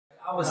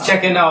I was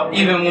checking out,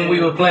 even when we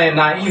were playing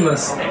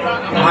Naima's,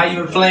 how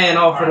you were playing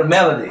off of the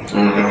melody.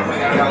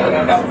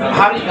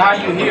 How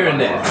you hearing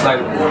that?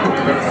 Like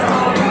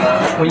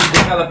when you're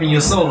developing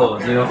your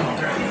solos, you know?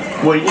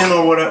 Well, you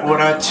know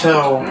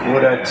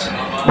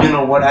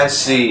what I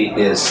see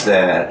is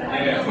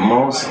that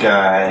most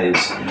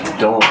guys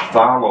don't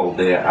follow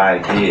their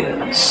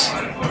ideas.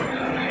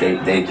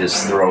 They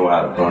just throw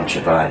out a bunch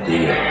of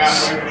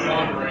ideas,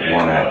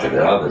 one after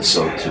the other.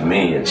 So to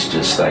me, it's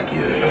just like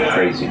you're a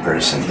crazy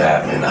person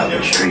battling out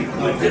the street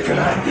with different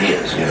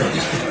ideas. You know,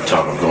 just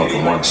talking, going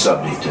from one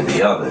subject to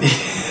the other.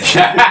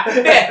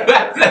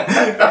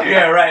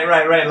 Yeah, right.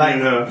 Like,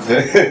 you know.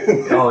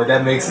 Oh,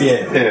 that makes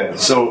sense. Yeah.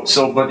 So,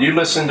 but you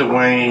listen to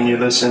Wayne, you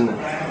listen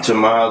to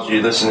Miles,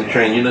 you listen to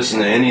Train, you listen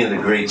to any of the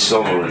great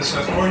soloists.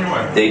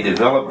 They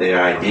develop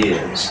their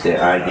ideas.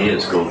 Their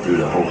ideas go through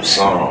the whole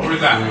song,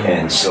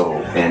 and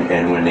so,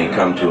 and when they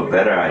come to a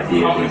better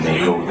idea, then they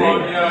go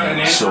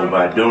there. So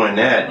by doing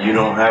that, you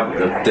don't have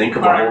to think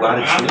of a whole lot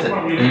of shit.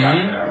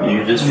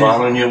 You're just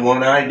following your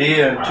one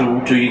idea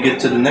till you get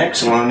to the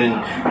next one,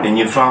 and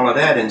you follow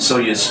that, and so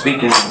you're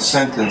speaking in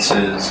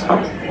sentences,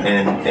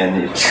 and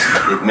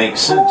it makes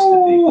sense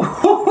to people.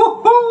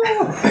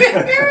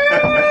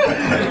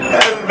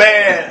 That's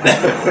bad.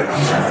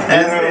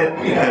 That's it.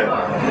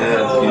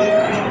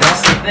 Yeah.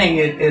 That's the thing.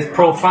 It's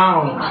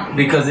profound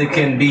because it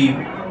can be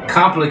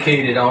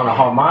complicated on a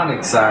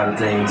harmonic side of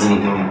things,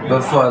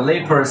 but for a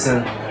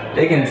layperson,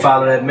 they can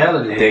follow that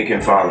melody. They can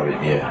follow it,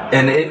 yeah.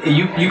 And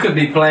you could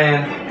be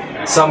playing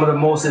some of the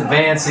most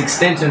advanced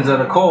extensions of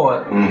the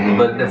chord,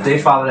 but if they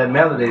follow that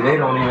melody, they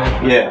don't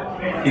even.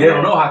 They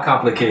don't know how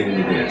complicated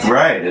it is.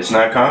 Right. It's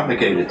not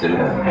complicated to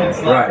them.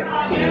 Right.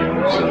 You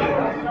know, so,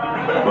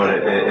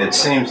 but it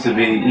seems to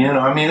be. You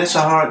know, I mean, it's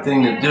a hard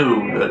thing to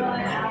do, but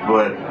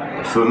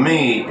for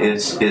me,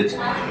 it's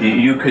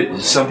you could.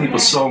 Some people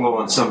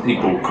solo and some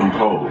people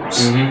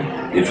compose.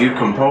 If you're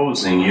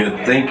composing, you're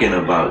thinking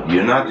about.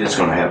 You're not just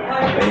going to have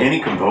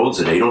any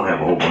composer. They don't have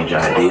a whole bunch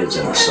of ideas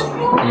in the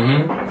song.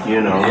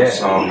 You know, the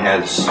song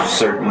has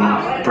certain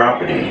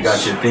properties. You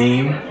got your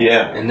theme.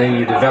 Yeah. And then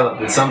you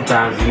develop it.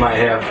 Sometimes you might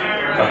have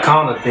a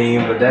counter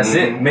theme, but that's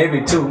it.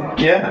 Maybe two.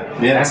 Yeah.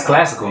 That's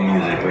classical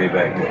music way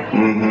back there.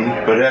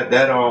 But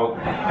that all.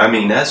 I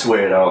mean, that's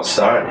where it all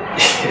started.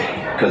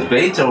 Because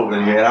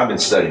Beethoven, man, I've been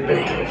studying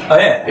Beethoven. Oh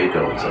yeah.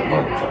 Beethoven's a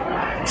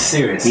motherfucker.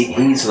 Serious.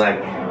 He's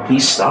like. He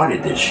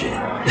started this shit.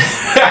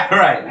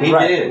 Right. He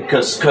did.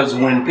 Because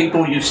when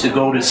people used to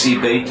go to see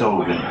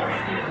Beethoven,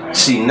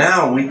 see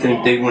now we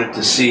think they went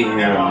to see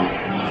him,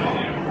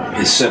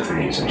 his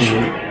symphonies and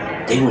shit.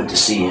 They went to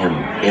see him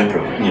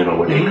improv. You know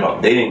what they call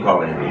it? They didn't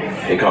call it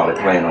improv. They called it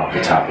playing off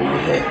the top of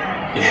your head.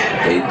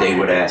 They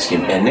would ask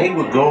him, and they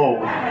would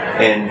go,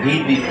 and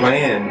he'd be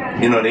playing.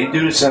 You know, they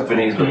do the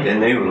symphonies, but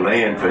then they were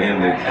laying for him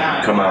to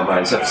come out by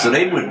himself. So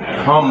they would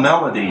hum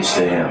melodies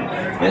to him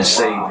and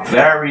say,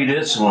 "Vary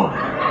this one."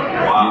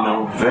 You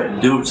know,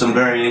 do some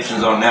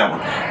variations on that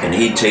one. And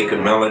he'd take a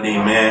melody,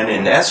 man,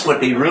 and that's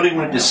what they really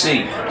went to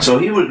see. So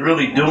he was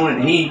really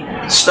he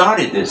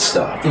started this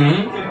stuff.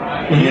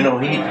 You know,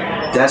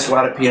 that's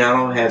why the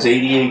piano has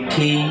 88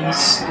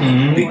 keys,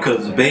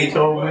 because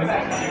Beethoven,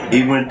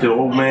 he went to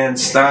old man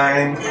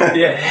Stein. Because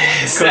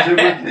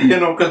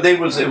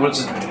it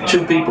was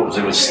two people.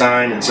 It was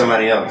Stein and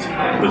somebody else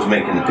was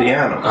making the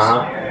pianos.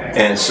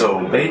 And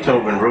so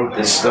Beethoven wrote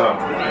this stuff.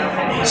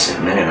 And he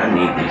said, "Man, I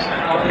need these.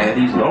 I have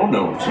these low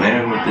notes,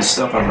 man, with this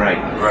stuff I'm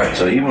writing." Right.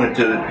 So he went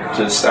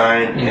to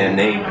Stein, and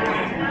they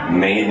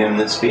made him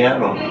this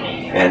piano.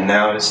 And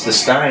now it's the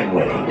Stein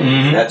way.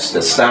 That's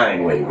the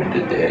Stein way with the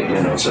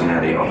you know. So now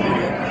they all do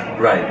that.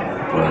 Right.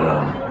 But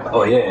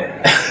oh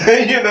yeah.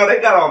 you know, they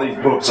got all these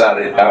books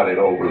out at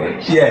Oberlin.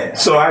 Yeah.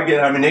 So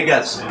they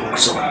got some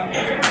books on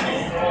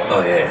everything.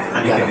 Oh yeah.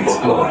 I got a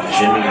book on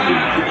Jimmy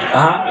Reed.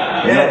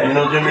 You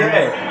know Jimmy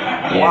Reed?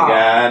 You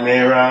got me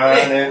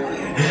running.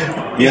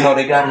 You know,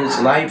 they got his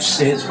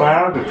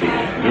biography.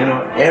 You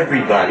know,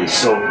 everybody.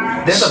 So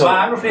there's a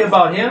biography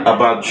about him?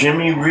 About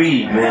Jimmy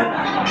Reed, man.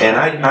 And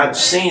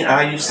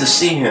I used to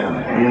see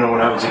him, you know, when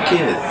I was a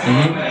kid.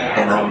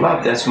 And I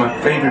love, that's my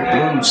favorite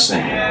blues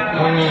singer.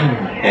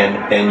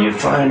 And you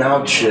find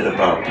out shit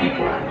about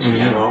people,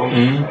 you know?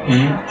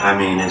 I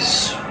mean,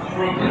 it's,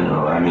 you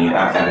know,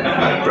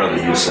 my brother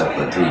Yusuf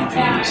Latif,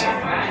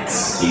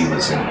 he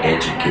was an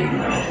educated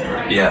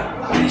man. Yeah.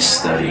 He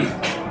studied.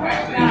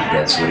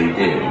 That's what he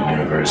did in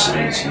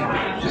universities. He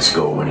would just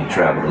go when he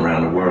traveled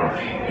around the world.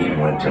 He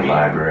went to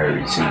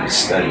libraries. He would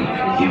study.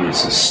 He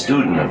was a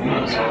student of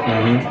music.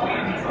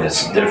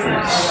 That's the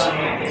difference,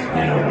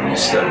 you know, when you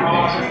study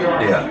music.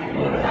 You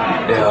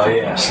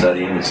know,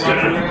 studying is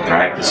different from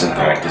practicing.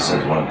 Practicing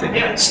is one thing.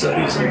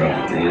 Study is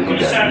another thing. You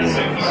got,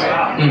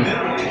 you know.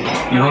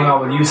 You hung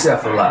out with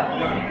Yusuf a lot.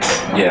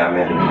 Yeah, I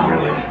met him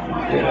really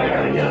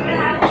at a young age.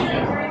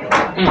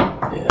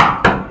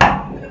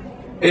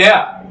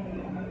 Yeah.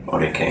 Oh,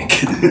 they can't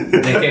get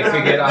it. They can't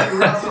figure it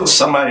out.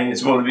 Somebody ain't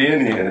supposed to be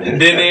in here. They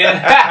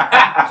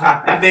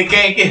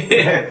can't get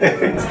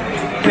it.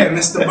 Yeah,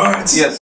 Mr. Bartz. Yes.